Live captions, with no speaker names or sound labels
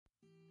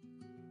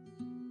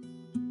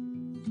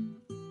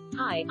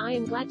Hi, I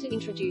am glad to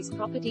introduce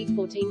property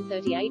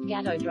 1438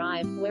 Gateau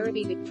Drive,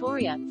 Werribee,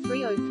 Victoria,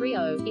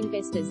 3030,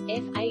 investors,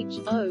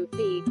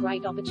 F.H.O.B,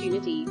 great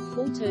opportunity,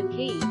 full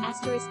turnkey,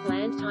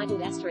 land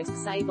titled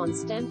save on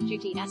stamp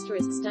duty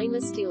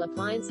stainless steel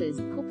appliances,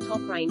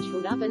 cooktop range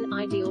hood oven,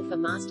 ideal for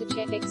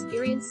MasterChef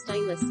experience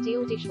stainless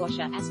steel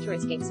dishwasher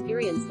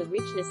experience the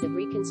richness of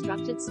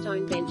reconstructed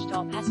stone bench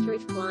top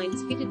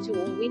blinds fitted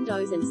to all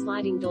windows and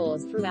sliding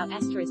doors throughout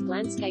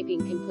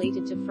landscaping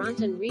completed to front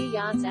and rear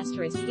yards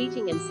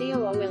heating and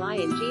COOLINGILLUSTRATION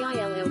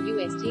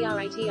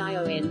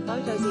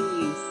photos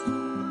in use.